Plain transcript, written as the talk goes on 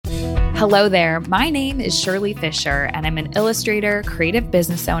Hello there. My name is Shirley Fisher, and I'm an illustrator, creative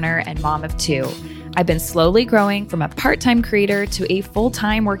business owner, and mom of two. I've been slowly growing from a part-time creator to a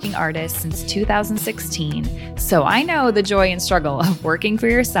full-time working artist since 2016, so I know the joy and struggle of working for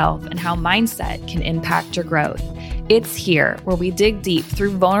yourself and how mindset can impact your growth. It's here where we dig deep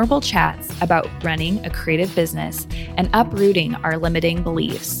through vulnerable chats about running a creative business and uprooting our limiting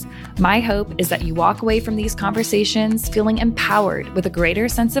beliefs. My hope is that you walk away from these conversations feeling empowered with a greater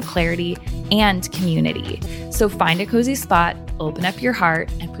sense of clarity and community. So find a cozy spot, open up your heart,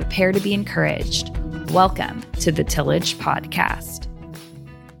 and prepare to be encouraged. Welcome to the Tillage Podcast.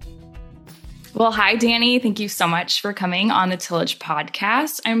 Well, hi, Dani. Thank you so much for coming on the Tillage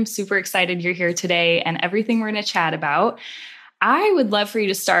Podcast. I'm super excited you're here today and everything we're going to chat about. I would love for you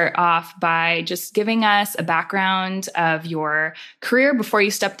to start off by just giving us a background of your career before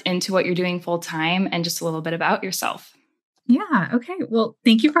you stepped into what you're doing full time and just a little bit about yourself. Yeah. Okay. Well,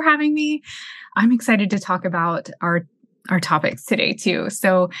 thank you for having me. I'm excited to talk about our topics today too.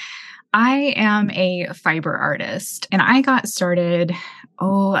 So I am a fiber artist and I got started,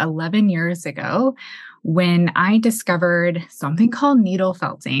 11 years ago when I discovered something called needle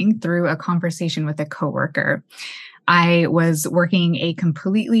felting through a conversation with a coworker. I was working a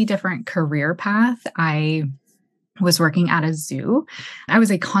completely different career path. I was working at a zoo. I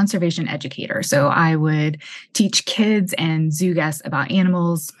was a conservation educator. So I would teach kids and zoo guests about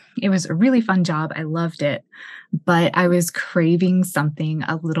animals. It was a really fun job. I loved it. But I was craving something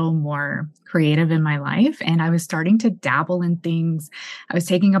a little more creative in my life. And I was starting to dabble in things. I was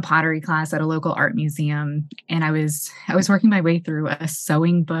taking a pottery class at a local art museum. And I was working my way through a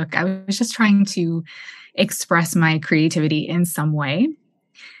sewing book. I was just trying to express my creativity in some way.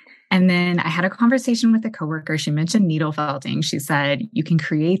 And then I had a conversation with a coworker. She mentioned needle felting. She said, you can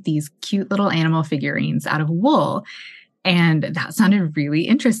create these cute little animal figurines out of wool. And that sounded really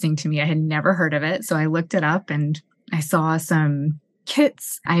interesting to me. I had never heard of it. So I looked it up and I saw some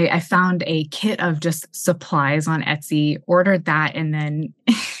kits. I found a kit of just supplies on Etsy, ordered that, and then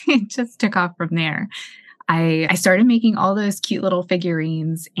it just took off from there. I started making all those cute little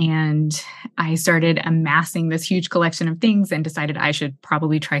figurines and I started amassing this huge collection of things and decided I should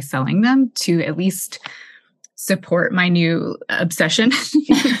probably try selling them to at least support my new obsession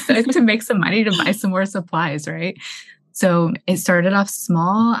to make some money to buy some more supplies, right? So it started off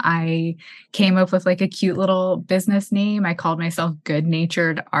small. I came up with like a cute little business name. I called myself Good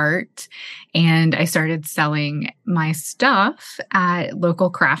Natured Art, and I started selling my stuff at local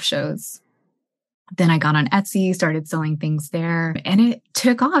craft shows. Then I got on Etsy, started selling things there, and it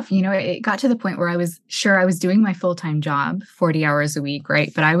took off. You know, it got to the point where I was sure I was doing my full-time job, 40 hours a week,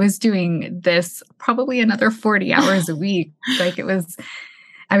 right? But I was doing this probably another 40 hours a week.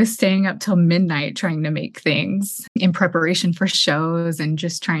 I was staying up till midnight trying to make things in preparation for shows and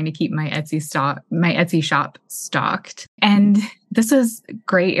just trying to keep my Etsy shop stocked. And this was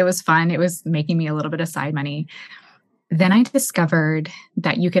great. It was fun. It was making me a little bit of side money. Then I discovered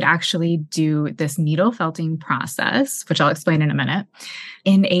that you could actually do this needle felting process, which I'll explain in a minute,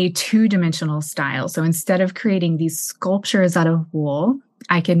 in a two-dimensional style. So instead of creating these sculptures out of wool,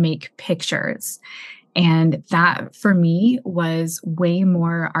 I could make pictures. And that for me was way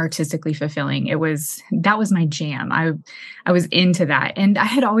more artistically fulfilling. That was my jam. I was into that. And I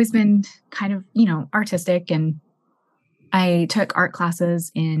had always been kind of, artistic, and I took art classes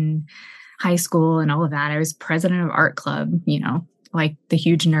in high school and all of that. I was president of art club, like the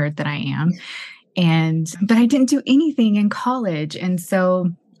huge nerd that I am. But I didn't do anything in college. And so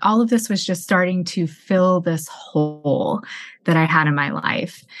all of this was just starting to fill this hole that I had in my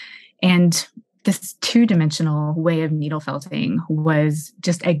life. And this two-dimensional way of needle felting was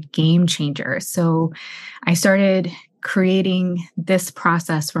just a game changer. So I started creating this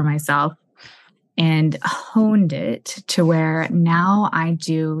process for myself and honed it to where now I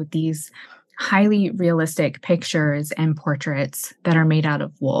do these highly realistic pictures and portraits that are made out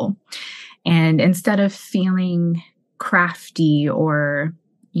of wool. And instead of feeling crafty or,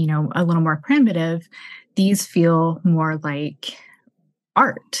 a little more primitive, these feel more like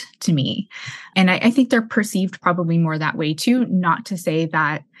art to me. And I think they're perceived probably more that way too. Not to say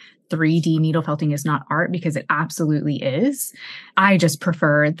that 3D needle felting is not art, because it absolutely is. I just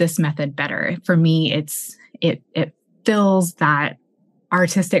prefer this method better. For me, it fills that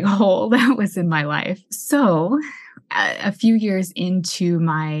artistic hole that was in my life. So a few years into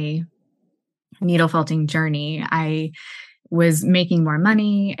my needle felting journey, I was making more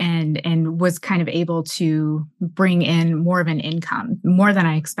money and was kind of able to bring in more of an income, more than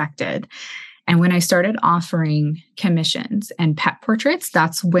I expected. And when I started offering commissions and pet portraits,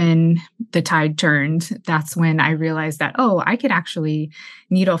 that's when the tide turned. That's when I realized that, oh, I could actually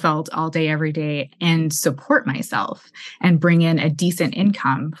needle felt all day, every day and support myself and bring in a decent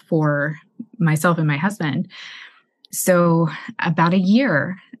income for myself and my husband. So about a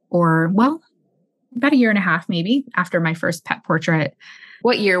year about a year and a half, maybe after my first pet portrait.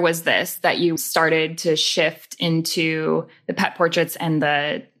 What year was this that you started to shift into the pet portraits and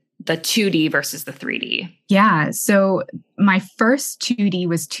the 2D versus the 3D? Yeah. So my first 2D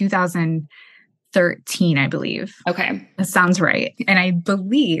was 2013, I believe. Okay. That sounds right. And I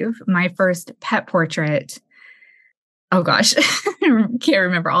believe my first pet portrait, oh gosh, I can't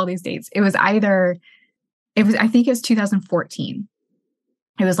remember all these dates. I think it was 2014.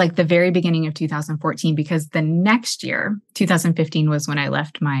 It was like the very beginning of 2014, because the next year, 2015, was when I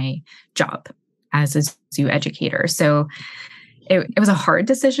left my job as a zoo educator. So it was a hard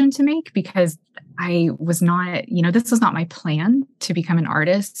decision to make, because I was not, this was not my plan to become an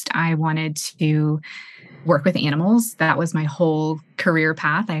artist. I wanted to work with animals. That was my whole career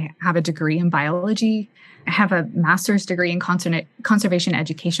path. I have a degree in biology. I have a master's degree in conservation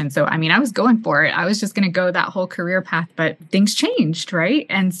education. So, I was going for it. I was just going to go that whole career path, but things changed, right?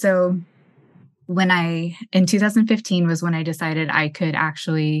 And so in 2015 was when I decided I could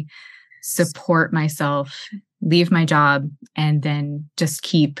actually support myself, leave my job, and then just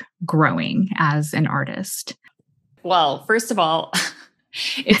keep growing as an artist. Well, first of all,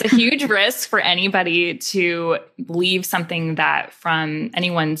 it's a huge risk for anybody to leave something that from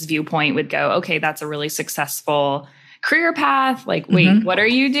anyone's viewpoint would go, okay, that's a really successful career path. Like, wait, what are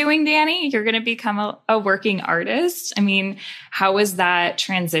you doing, Dani? You're going to become a working artist? How was that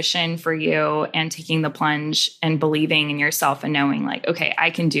transition for you, and taking the plunge and believing in yourself and knowing like, okay, I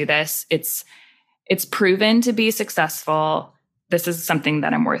can do this. It's proven to be successful. This is something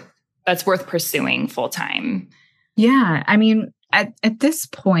that's worth pursuing full time. Yeah. At this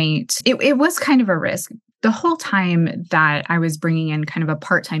point, it was kind of a risk. The whole time that I was bringing in kind of a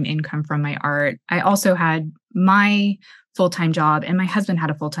part-time income from my art, I also had my full-time job, and my husband had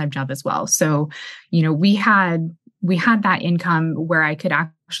a full-time job as well. So, we had that income where I could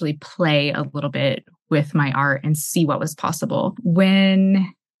actually play a little bit with my art and see what was possible.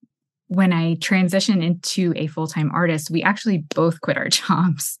 When I transitioned into a full-time artist, we actually both quit our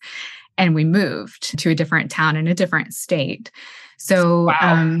jobs and we moved to a different town in a different state. So,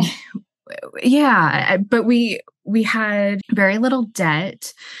 wow. Yeah, but we had very little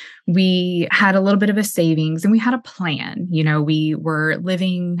debt. We had a little bit of a savings, and we had a plan. We were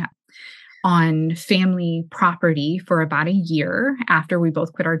living on family property for about a year after we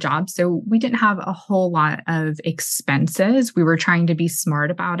both quit our jobs. So we didn't have a whole lot of expenses. We were trying to be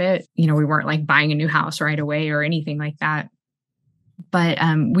smart about it. We weren't like buying a new house right away or anything like that. But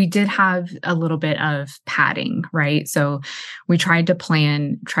we did have a little bit of padding, right? So we tried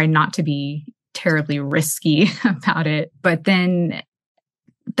not to be terribly risky about it. But then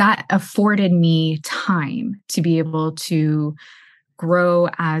that afforded me time to be able to grow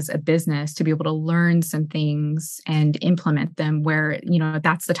as a business, to be able to learn some things and implement them where,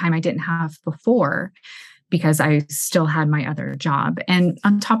 that's the time I didn't have before, because I still had my other job. And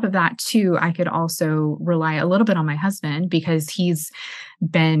on top of that, too, I could also rely a little bit on my husband, because he's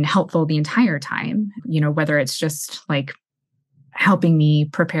been helpful the entire time, whether it's just like helping me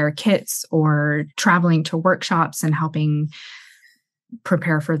prepare kits or traveling to workshops and helping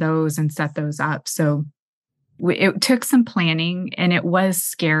prepare for those and set those up. So it took some planning, and it was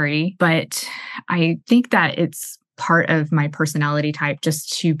scary, but I think that it's part of my personality type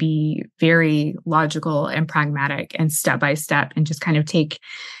just to be very logical and pragmatic and step by step, and just kind of take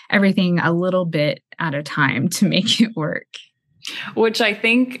everything a little bit at a time to make it work. Which I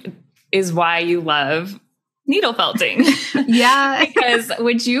think is why you love needle felting. Yeah. Because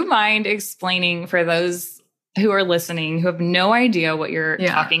would you mind explaining for those who are listening, who have no idea what you're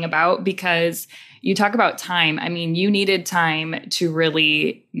talking about? Because you talk about time. You needed time to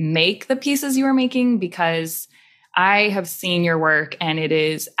really make the pieces you were making, because I have seen your work and it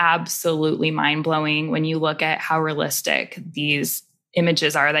is absolutely mind-blowing when you look at how realistic these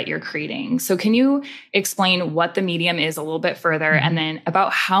images are that you're creating. So can you explain what the medium is a little bit further, and then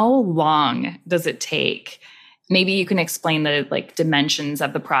about how long does it take? Maybe you can explain the dimensions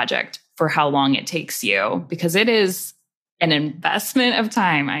of the project for how long it takes you, because it is an investment of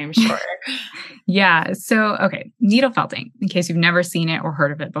time, I'm sure. Yeah. So, okay. Needle felting, in case you've never seen it or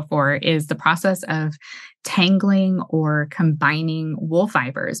heard of it before, is the process of tangling or combining wool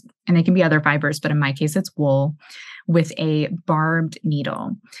fibers, and they can be other fibers, but in my case, it's wool, with a barbed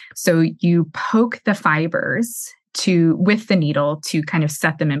needle. So you poke the fibers with the needle to kind of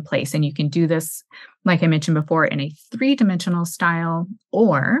set them in place. And you can do this, like I mentioned before, in a 3-dimensional style,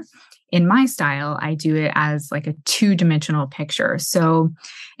 or in my style, I do it as like a 2-dimensional picture. So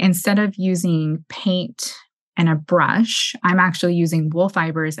instead of using paint and a brush, I'm actually using wool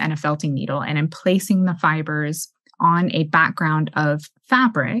fibers and a felting needle, and I'm placing the fibers on a background of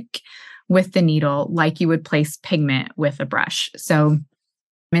fabric with the needle, like you would place pigment with a brush. So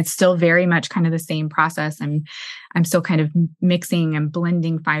it's still very much kind of the same process. I'm still kind of mixing and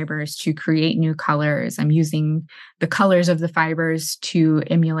blending fibers to create new colors. I'm using the colors of the fibers to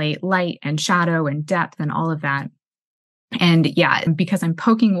emulate light and shadow and depth and all of that. And yeah, because I'm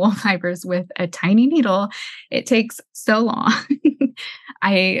poking wool fibers with a tiny needle, it takes so long.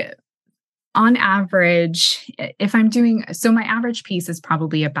 On average, if I'm doing, so my average piece is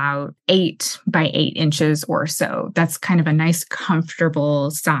probably about 8 by 8 inches or so. That's kind of a nice,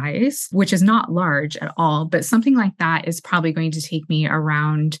 comfortable size, which is not large at all, but something like that is probably going to take me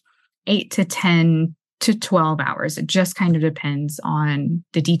around 8 to 10 to 12 hours. It just kind of depends on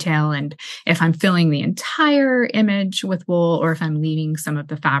the detail and if I'm filling the entire image with wool or if I'm leaving some of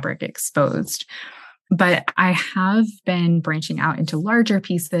the fabric exposed. But I have been branching out into larger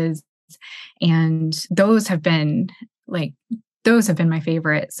pieces. And those have been my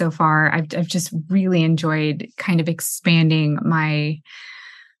favorite so far. I've just really enjoyed kind of expanding my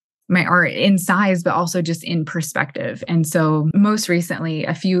art in size, but also just in perspective. And so most recently,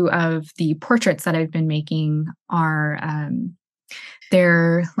 a few of the portraits that I've been making are,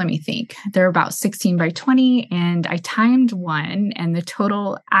 they're about 16 by 20. And I timed one, and the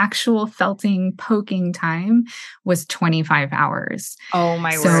total actual felting poking time was 25 hours. Oh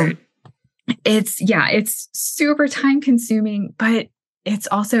my word. It's super time consuming, but it's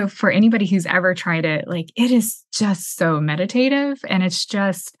also, for anybody who's ever tried it, like, it is just so meditative and it's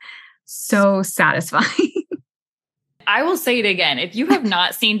just so satisfying. I will say it again. If you have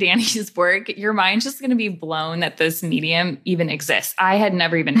not seen Dani's work, your mind's just going to be blown that this medium even exists. I had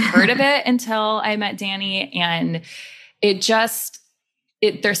never even heard of it until I met Dani, and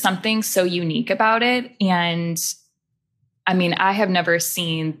there's something so unique about it. And I mean, I have never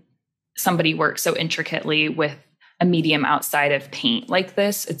seen somebody work so intricately with a medium outside of paint like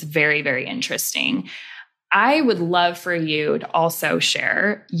this. It's very, very interesting. I would love for you to also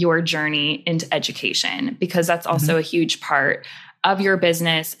share your journey into education, because that's also a huge part of your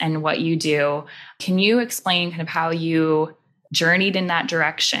business and what you do. Can you explain kind of how you journeyed in that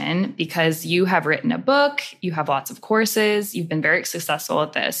direction? Because you have written a book, you have lots of courses, you've been very successful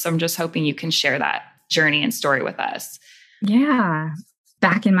at this. So I'm just hoping you can share that journey and story with us. Yeah.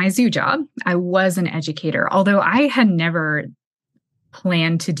 Back in my zoo job, I was an educator, although I had never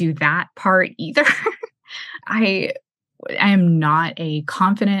planned to do that part either. I am not a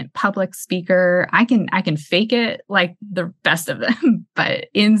confident public speaker. I can fake it like the best of them, but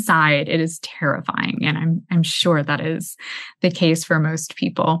inside it is terrifying. And I'm sure that is the case for most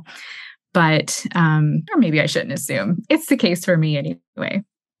people. But or maybe I shouldn't assume. It's the case for me anyway.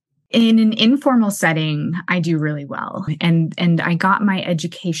 In an informal setting, I do really well. And I got my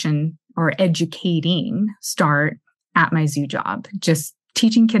education or educating start at my zoo job, just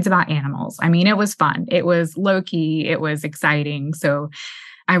teaching kids about animals. I mean, it was fun. It was low key. It was exciting. So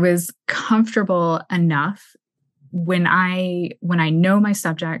I was comfortable enough when I know my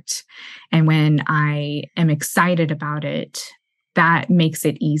subject and when I am excited about it, that makes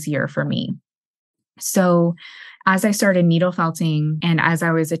it easier for me. So as I started needle felting and as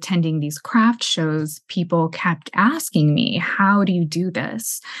I was attending these craft shows, people kept asking me, how do you do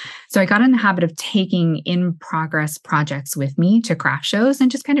this? So I got in the habit of taking in-progress projects with me to craft shows and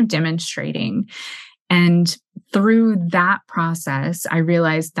just kind of demonstrating. And through that process, I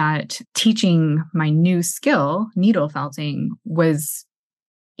realized that teaching my new skill, needle felting, was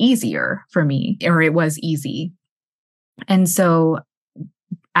easier for me, or it was easy. And so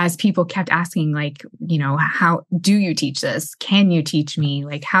as people kept asking, like, how do you teach this? Can you teach me?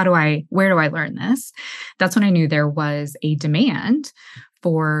 Like, where do I learn this? That's when I knew there was a demand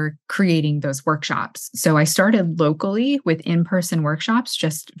for creating those workshops. So I started locally with in-person workshops,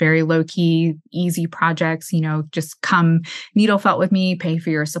 just very low-key, easy projects, just come needle felt with me, pay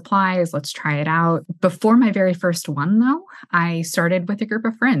for your supplies, let's try it out. Before my very first one, though, I started with a group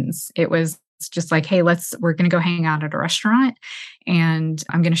of friends. It was just like, hey, we're going to go hang out at a restaurant and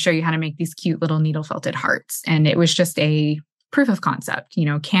I'm going to show you how to make these cute little needle felted hearts. And it was just a proof of concept.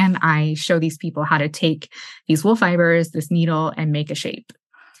 Can I show these people how to take these wool fibers, this needle, and make a shape?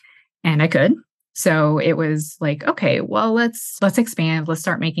 And I could. So it was like, okay, well, let's expand. Let's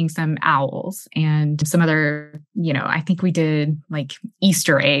start making some owls and some other, I think we did like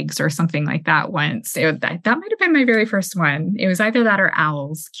Easter eggs or something like that once. That might have been my very first one. It was either that or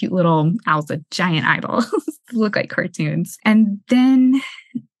owls, cute little owls with giant eyeballs, look like cartoons. And then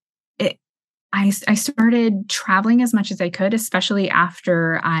I started traveling as much as I could, especially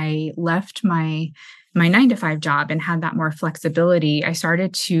after I left my 9-to-5 job and had that more flexibility. I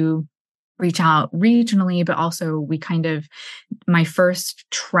started to reach out regionally, but also my first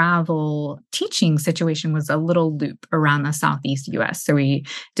travel teaching situation was a little loop around the Southeast US. So we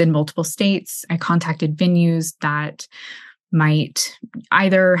did multiple states. I contacted venues that might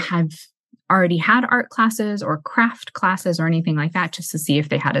either have already had art classes or craft classes or anything like that, just to see if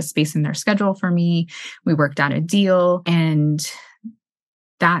they had a space in their schedule for me. We worked out a deal, and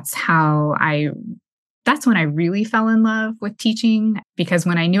that's when I really fell in love with teaching, because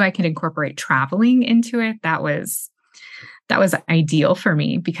when I knew I could incorporate traveling into it, that was ideal for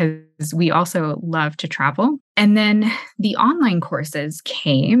me, because we also love to travel. And then the online courses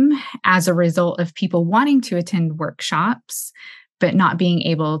came as a result of people wanting to attend workshops, but not being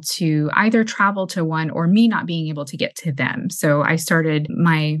able to either travel to one or me not being able to get to them. So I started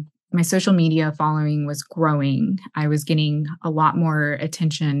my social media following was growing. I was getting a lot more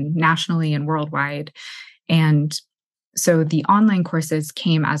attention nationally and worldwide. And so the online courses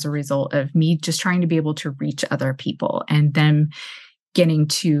came as a result of me just trying to be able to reach other people and them getting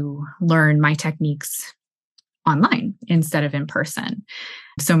to learn my techniques online instead of in person.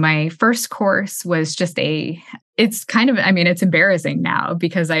 So my first course was just it's embarrassing now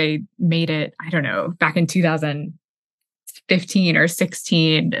because I made it, I don't know, back in 2015 or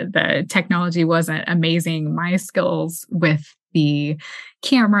 16, the technology wasn't amazing. My skills with the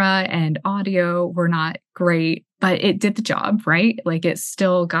camera and audio were not great, but it did the job, right? Like it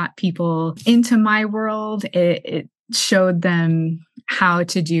still got people into my world. It showed them how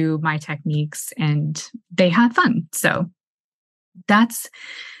to do my techniques and they had fun. So that's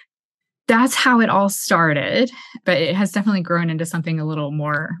how it all started, but it has definitely grown into something a little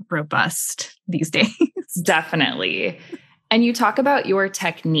more robust these days. Definitely. And you talk about your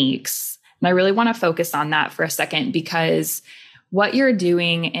techniques, and I really want to focus on that for a second, because what you're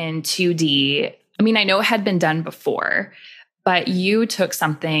doing in 2D, I know it had been done before, but you took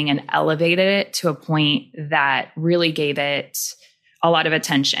something and elevated it to a point that really gave it a lot of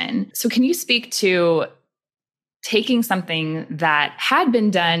attention. So can you speak to taking something that had been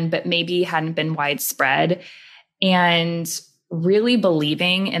done, but maybe hadn't been widespread, and really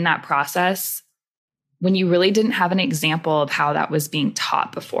believing in that process when you really didn't have an example of how that was being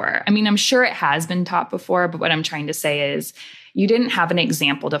taught before? I'm sure it has been taught before, but what I'm trying to say is you didn't have an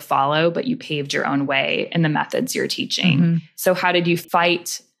example to follow, but you paved your own way in the methods you're teaching. Mm-hmm. So how did you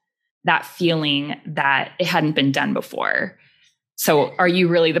fight that feeling that it hadn't been done before? So are you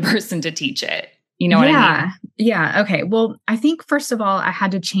really the person to teach it? You know what I mean? Yeah. Okay. Well, I think first of all, I had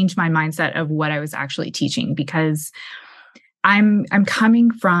to change my mindset of what I was actually teaching, because I'm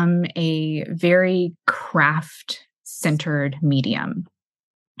coming from a very craft-centered medium.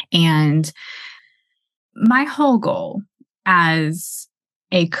 And my whole goal as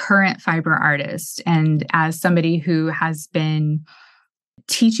a current fiber artist and as somebody who has been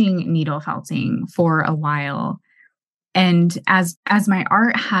teaching needle felting for a while, and as my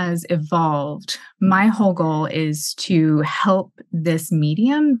art has evolved, my whole goal is to help this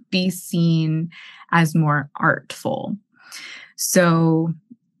medium be seen as more artful. So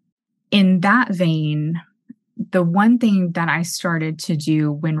in that vein, the one thing that I started to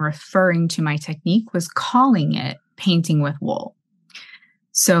do when referring to my technique was calling it painting with wool.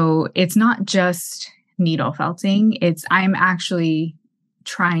 So it's not just needle felting. I'm actually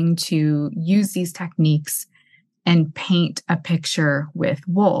trying to use these techniques and paint a picture with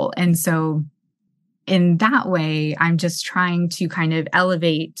wool. And so in that way, I'm just trying to kind of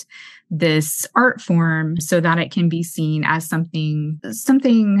elevate this art form so that it can be seen as something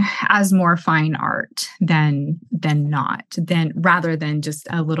as more fine art rather than just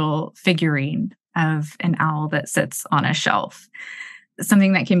a little figurine of an owl that sits on a shelf.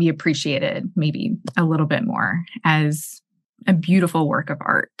 Something that can be appreciated maybe a little bit more as a beautiful work of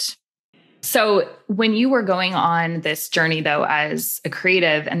art. So when you were going on this journey, though, as a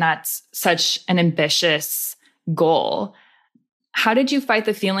creative, and that's such an ambitious goal, how did you fight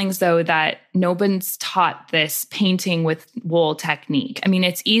the feelings, though, that no one's taught this painting with wool technique?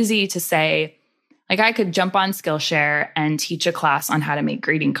 It's easy to say, like, I could jump on Skillshare and teach a class on how to make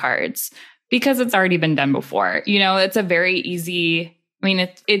greeting cards because it's already been done before. It's a very easy,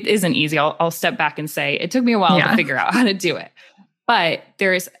 it isn't easy. I'll step back and say it took me a while to figure out how to do it. But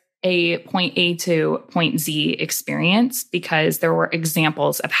there's a point A to point Z experience because there were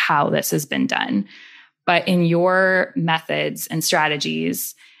examples of how this has been done. But in your methods and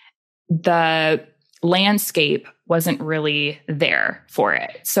strategies, the landscape wasn't really there for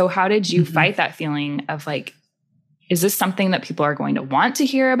it. So how did you fight that feeling of like, is this something that people are going to want to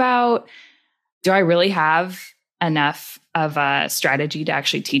hear about? Do I really have enough of a strategy to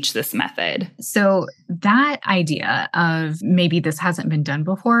actually teach this method? So that idea of maybe this hasn't been done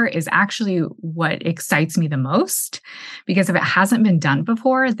before is actually what excites me the most, because if it hasn't been done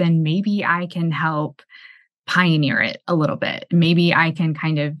before, then maybe I can help pioneer it a little bit. Maybe I can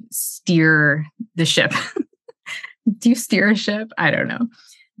kind of steer the ship. Do you steer a ship? I don't know.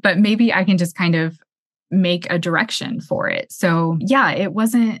 But maybe I can just kind of make a direction for it. So yeah, I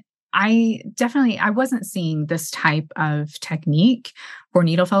wasn't seeing this type of technique for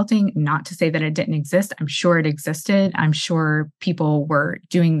needle felting. Not to say that it didn't exist. I'm sure it existed. I'm sure people were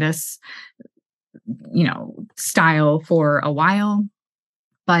doing this, style for a while.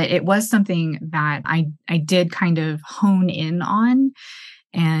 But it was something that I did kind of hone in on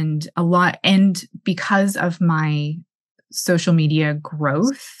and a lot. And because of my social media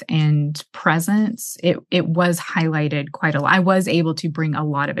growth and presence, it was highlighted quite a lot. I was able to bring a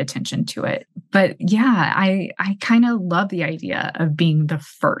lot of attention to it. But yeah, I kind of love the idea of being the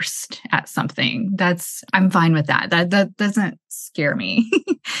first at something. I'm fine with that. That doesn't scare me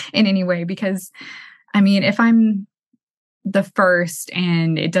in any way, because I mean, if I'm the first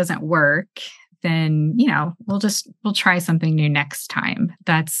and it doesn't work, then, we'll try something new next time.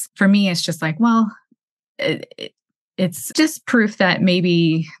 That's, for me, it's just like, well, it's just proof that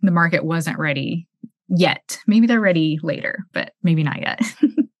maybe the market wasn't ready yet. Maybe they're ready later, but maybe not yet.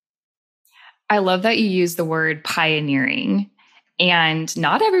 I love that you use the word pioneering, and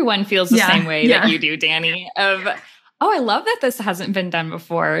not everyone feels the same way that you do, Dani, I love that this hasn't been done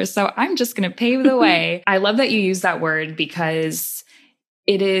before, so I'm just going to pave the way. I love that you use that word because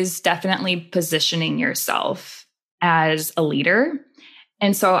it is definitely positioning yourself as a leader.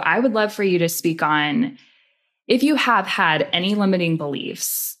 And so I would love for you to speak on if you have had any limiting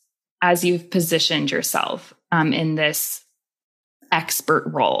beliefs as you've positioned yourself in this expert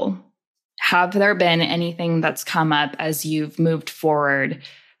role. Have there been anything that's come up as you've moved forward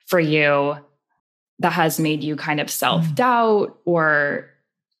for you that has made you kind of self-doubt or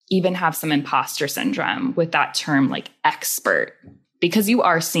even have some imposter syndrome with that term, like expert? Because you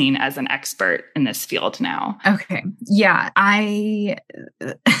are seen as an expert in this field now. Okay. Yeah.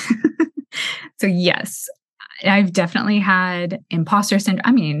 So yes, I've definitely had imposter syndrome.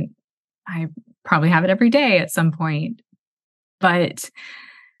 I mean, I probably have it every day at some point, but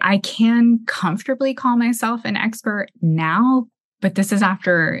I can comfortably call myself an expert now. But this is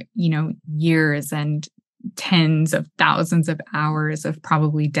after, years and tens of thousands of hours of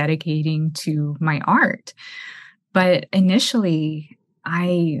probably dedicating to my art. But initially,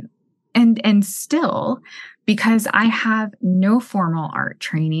 and still, because I have no formal art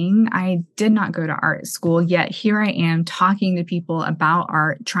training, I did not go to art school, yet here I am talking to people about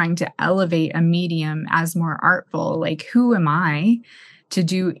art, trying to elevate a medium as more artful. Like, who am I to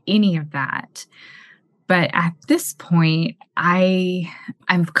do any of that? But at this point,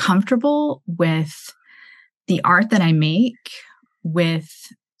 I'm comfortable with the art that I make, with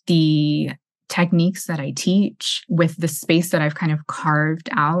the techniques that I teach, with the space that I've kind of carved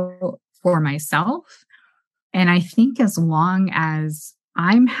out for myself. And I think as long as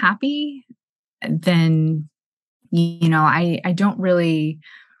I'm happy, then, I don't really,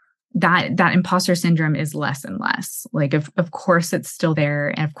 that imposter syndrome is less and less. Like, of course it's still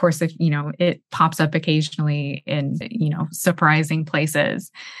there. And of course, if, it pops up occasionally in, surprising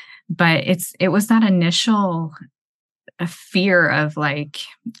places, but it was that initial fear of like,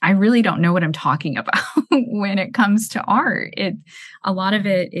 I really don't know what I'm talking about when it comes to art. A lot of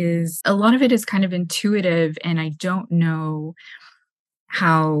it is kind of intuitive, and I don't know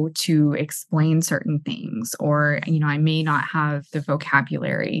how to explain certain things, or, I may not have the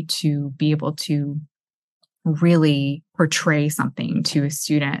vocabulary to be able to really portray something to a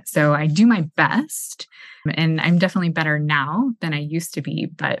student. So I do my best, and I'm definitely better now than I used to be,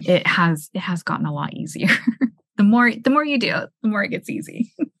 but it has gotten a lot easier. The more you do it, the more it gets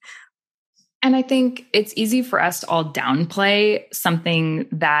easy. And I think it's easy for us to all downplay something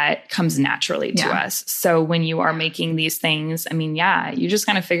that comes naturally to us. So when you are making these things, I mean, you just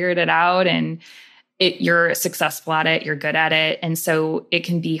kind of figured it out, and you're successful at it, you're good at it. And so it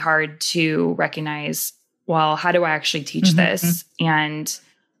can be hard to recognize, well, how do I actually teach this? And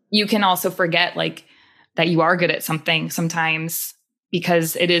you can also forget like that you are good at something sometimes,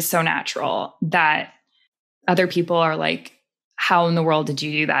 because it is so natural that other people are like, how in the world did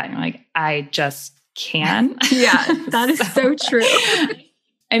you do that? And you're like, I just can. Yeah, that is so true.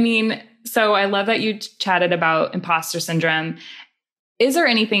 I mean, so I love that you chatted about imposter syndrome. Is there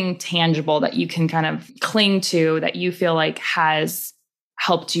anything tangible that you can kind of cling to that you feel like has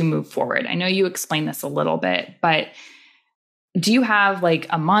helped you move forward? I know you explained this a little bit, but do you have like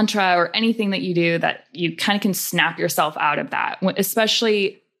a mantra or anything that you do that you kind of can snap yourself out of that?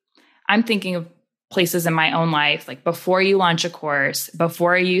 Especially, I'm thinking of places in my own life, like before you launch a course,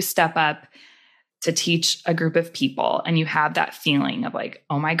 before you step up to teach a group of people, and you have that feeling of like,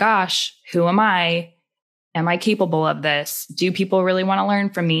 oh my gosh, who am I? Am I capable of this? Do people really want to learn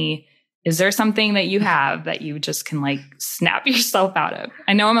from me? Is there something that you have that you just can like snap yourself out of?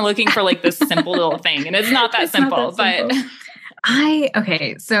 I know I'm looking for like this simple little thing, and it's not that simple, but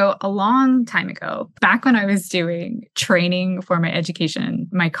okay. So a long time ago, back when I was doing training for my education,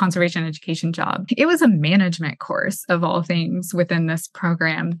 my conservation education job, it was a management course of all things within this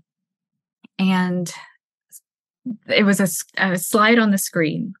program. And it was a slide on the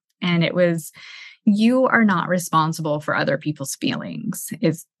screen, and it was, you are not responsible for other people's feelings.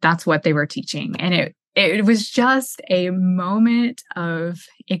 That's what they were teaching. And it was just a moment of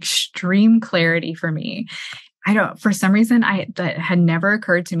extreme clarity for me. For some reason, that had never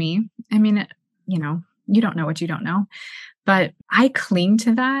occurred to me. I mean, you don't know what you don't know, but I cling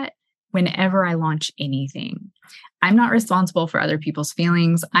to that whenever I launch anything. I'm not responsible for other people's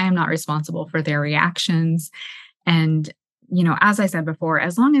feelings. I am not responsible for their reactions. And, as I said before,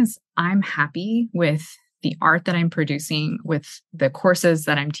 as long as I'm happy with the art that I'm producing, with the courses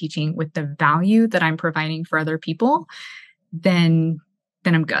that I'm teaching, with the value that I'm providing for other people, then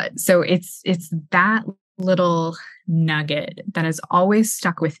I'm good. So it's that little nugget that has always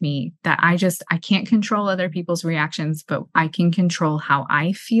stuck with me, that I can't control other people's reactions, but I can control how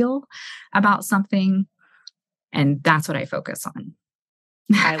I feel about something. And that's what I focus on.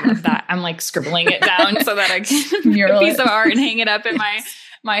 I love that. I'm like scribbling it down so that I can mural a piece of art and hang it up in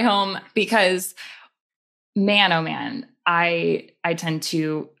my home, because man, oh man, I tend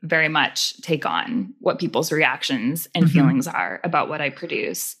to very much take on what people's reactions and feelings are about what I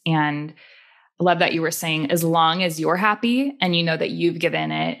produce. And I love that you were saying, as long as you're happy and you know that you've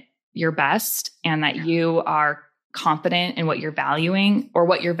given it your best and that you are confident in what you're valuing or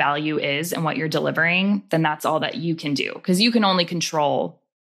what your value is and what you're delivering, then that's all that you can do, because you can only control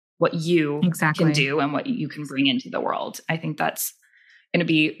what you can do and what you can bring into the world. I think that's going to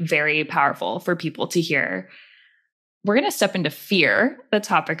be very powerful for people to hear. We're going to step into fear, the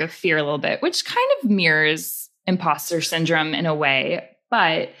topic of fear a little bit, which kind of mirrors imposter syndrome in a way.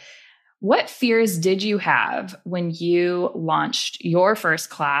 But what fears did you have when you launched your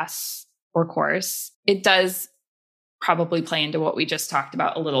first class or course? It does probably play into what we just talked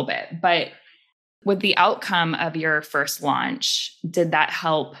about a little bit, but with the outcome of your first launch, did that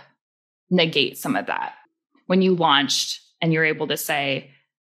help negate some of that? When you launched and you're able to say,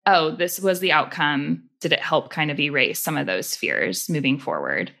 oh, this was the outcome, did it help kind of erase some of those fears moving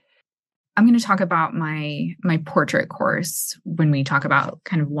forward? I'm going to talk about my portrait course when we talk about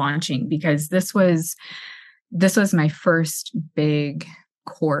kind of launching, because this was my first big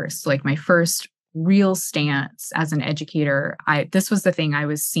course, like my first real stance as an educator. This was the thing I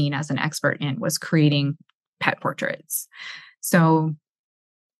was seen as an expert in, was creating pet portraits. So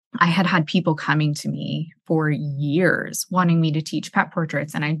I had people coming to me for years wanting me to teach pet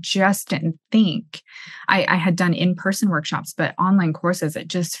portraits. And I just didn't think I had done in-person workshops, but online courses, it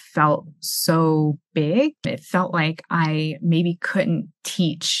just felt so big. It felt like I maybe couldn't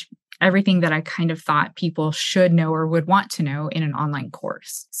teach everything that I kind of thought people should know or would want to know in an online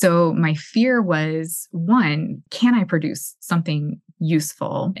course. So my fear was, one, can I produce something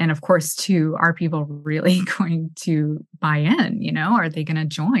useful? And of course, two, are people really going to buy in? Are they going to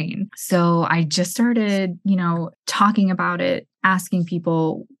join? So I just started, talking about it, asking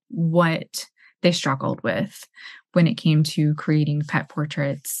people what they struggled with when it came to creating pet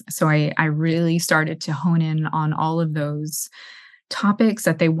portraits. So I really started to hone in on all of those topics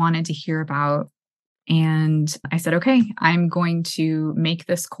that they wanted to hear about. And I said, okay, I'm going to make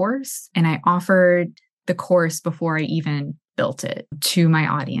this course. And I offered the course before I even built it to my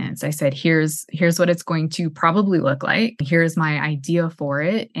audience. I said, here's what it's going to probably look like. Here's my idea for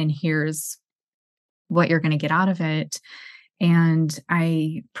it. And here's what you're going to get out of it. And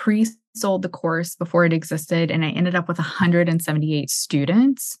I pre-sold the course before it existed. And I ended up with 178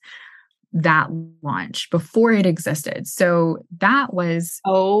 students that launch before it existed. So that was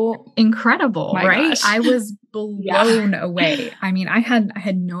incredible, right? Gosh. I was blown away. I mean, I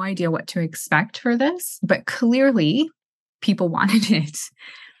had no idea what to expect for this, but clearly people wanted it,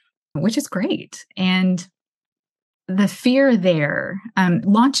 which is great. And the fear there,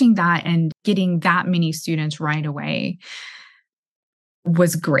 launching that and getting that many students right away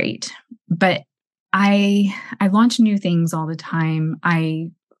was great. But I launch new things all the time. I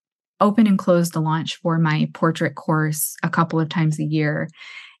open and close the launch for my portrait course a couple of times a year.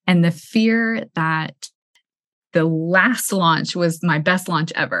 And the fear that the last launch was my best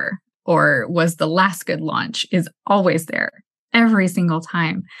launch ever or was the last good launch is always there every single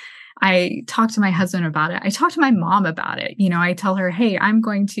time. I talk to my husband about it. I talk to my mom about it. I tell her, hey, I'm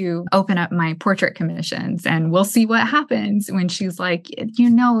going to open up my portrait commissions and we'll see what happens. When she's like,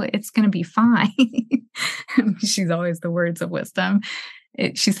 it's going to be fine. She's always the words of wisdom.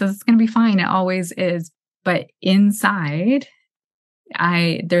 She says, it's going to be fine. It always is. But inside,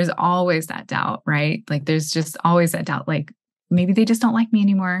 there's always that doubt, right? Like there's just always that doubt, like maybe they just don't like me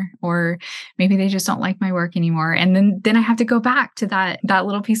anymore, or maybe they just don't like my work anymore. And then I have to go back to that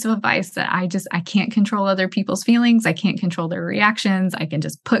little piece of advice that I can't control other people's feelings. I can't control their reactions. I can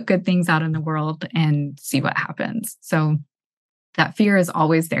just put good things out in the world and see what happens. So that fear is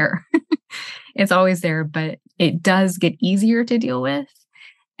always there. It's always there, but it does get easier to deal with.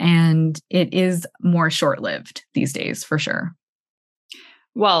 And it is more short-lived these days, for sure.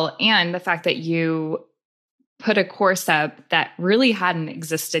 Well, and the fact that you put a course up that really hadn't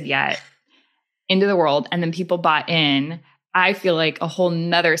existed yet into the world, and then people bought in, I feel like a whole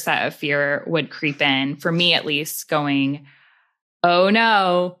nother set of fear would creep in, for me at least, going, oh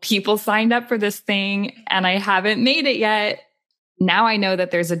no, people signed up for this thing and I haven't made it yet. Now I know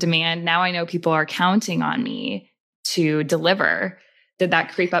that there's a demand. Now I know people are counting on me to deliver. Did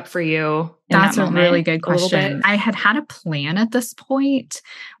that creep up for you? That's a really good question. I had a plan at this point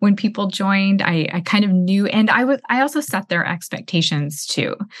when people joined. I kind of knew, and I also set their expectations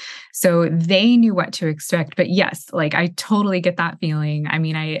too. So they knew what to expect. But yes, like I totally get that feeling. I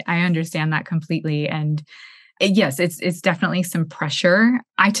mean, I understand that completely. And yes, it's definitely some pressure.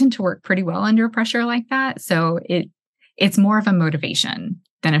 I tend to work pretty well under pressure like that. So it's more of a motivation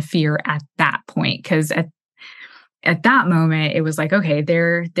than a fear at that point. Because at that moment, it was like, okay,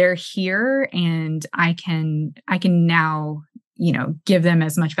 they're here, and I can now, give them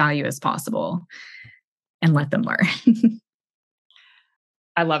as much value as possible and let them learn.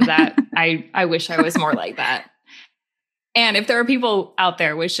 I love that. I wish I was more like that. And if there are people out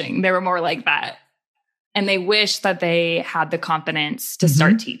there wishing they were more like that, and they wish that they had the confidence to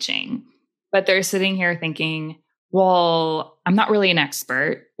start teaching, but they're sitting here thinking, well, I'm not really an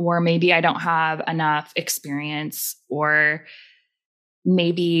expert, or maybe I don't have enough experience, or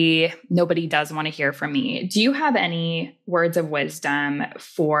maybe nobody does want to hear from me. Do you have any words of wisdom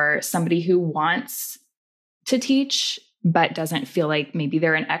for somebody who wants to teach, but doesn't feel like maybe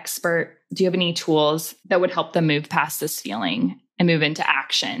they're an expert? Do you have any tools that would help them move past this feeling and move into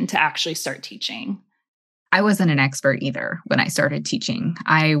action to actually start teaching? I wasn't an expert either when I started teaching.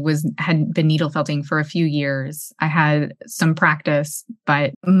 Had been needle felting for a few years. I had some practice,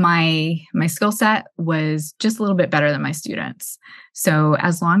 but my skill set was just a little bit better than my students. So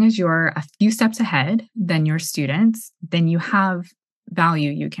as long as you're a few steps ahead than your students, then you have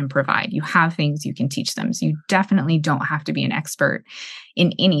value you can provide. You have things you can teach them. So you definitely don't have to be an expert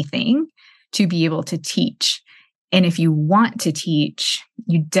in anything to be able to teach. And if you want to teach,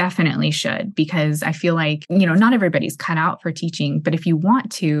 you definitely should, because I feel like, not everybody's cut out for teaching, but if you want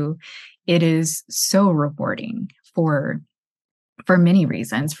to, it is so rewarding for many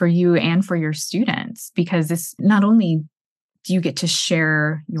reasons, for you and for your students, because it's not only do you get to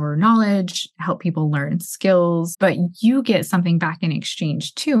share your knowledge, help people learn skills, but you get something back in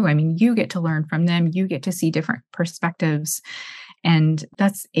exchange too. I mean, you get to learn from them, you get to see different perspectives, and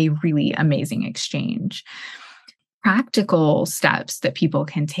that's a really amazing exchange. Practical steps that people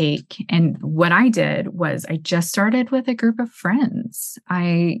can take. And what I did was I just started with a group of friends.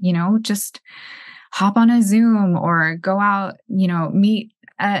 I, just hop on a Zoom or go out, meet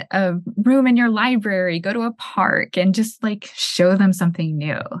at a room in your library, go to a park, and just like show them something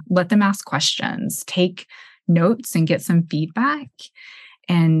new. Let them ask questions, take notes and get some feedback.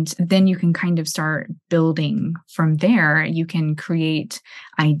 And then you can kind of start building from there. You can create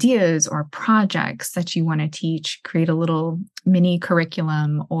ideas or projects that you want to teach, create a little mini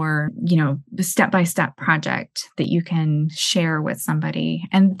curriculum or, the step-by-step project that you can share with somebody.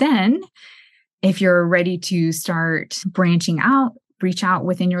 And then if you're ready to start branching out, reach out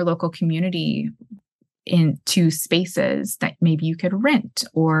within your local community into spaces that maybe you could rent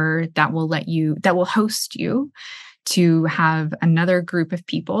or that will host you, to have another group of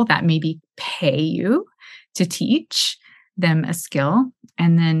people that maybe pay you to teach them a skill,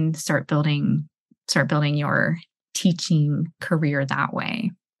 and then start building your teaching career that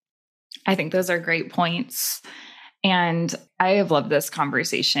way. I think those are great points. And I have loved this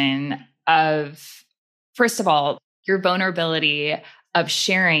conversation of, first of all, your vulnerability of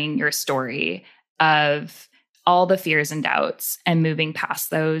sharing your story of all the fears and doubts and moving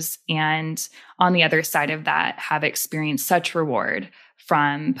past those. And on the other side of that, have experienced such reward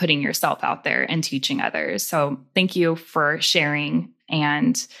from putting yourself out there and teaching others. So thank you for sharing.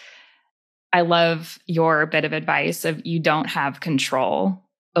 And I love your bit of advice of you don't have control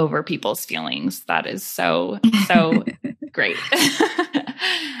over people's feelings. That is so great.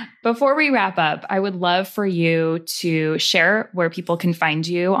 Before we wrap up, I would love for you to share where people can find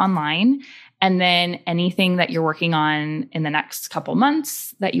you online, and then anything that you're working on in the next couple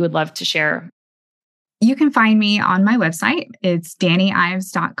months that you would love to share. You can find me on my website. It's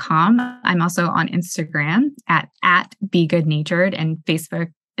DaniIves.com. I'm also on Instagram at BeGoodNatured and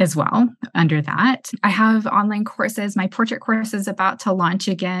Facebook as well under that. I have online courses. My portrait course is about to launch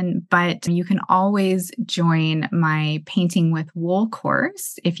again, but you can always join my Painting with Wool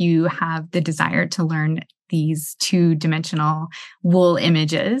course if you have the desire to learn these 2-dimensional wool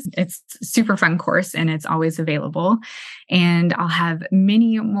images. It's a super fun course and it's always available. And I'll have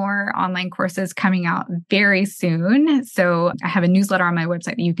many more online courses coming out very soon. So I have a newsletter on my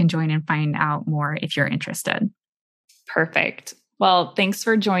website that you can join and find out more if you're interested. Perfect. Well, thanks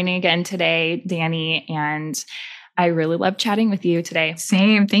for joining again today, Dani. And I really loved chatting with you today.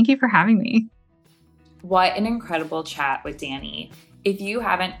 Same. Thank you for having me. What an incredible chat with Dani. If you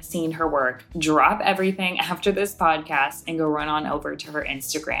haven't seen her work, drop everything after this podcast and go run on over to her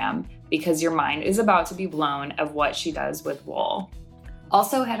Instagram, because your mind is about to be blown of what she does with wool.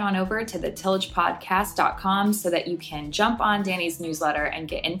 Also, head on over to thetillagepodcast.com so that you can jump on Dani's newsletter and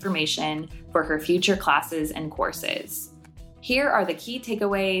get information for her future classes and courses. Here are the key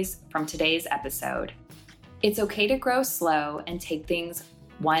takeaways from today's episode. It's okay to grow slow and take things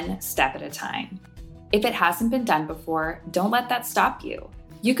one step at a time. If it hasn't been done before, don't let that stop you.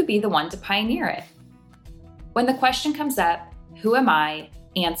 You could be the one to pioneer it. When the question comes up, who am I?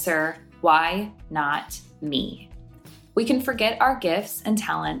 Answer, why not me? We can forget our gifts and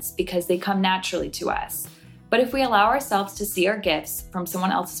talents because they come naturally to us. But if we allow ourselves to see our gifts from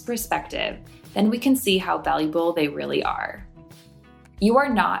someone else's perspective, then we can see how valuable they really are. You are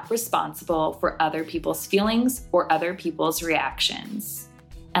not responsible for other people's feelings or other people's reactions.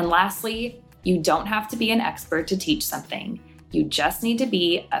 And lastly, you don't have to be an expert to teach something. You just need to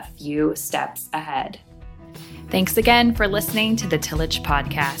be a few steps ahead. Thanks again for listening to the Tillage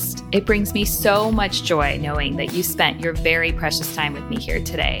Podcast. It brings me so much joy knowing that you spent your very precious time with me here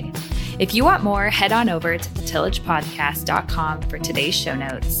today. If you want more, head on over to thetillagepodcast.com for today's show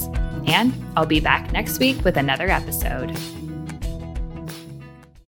notes. And I'll be back next week with another episode.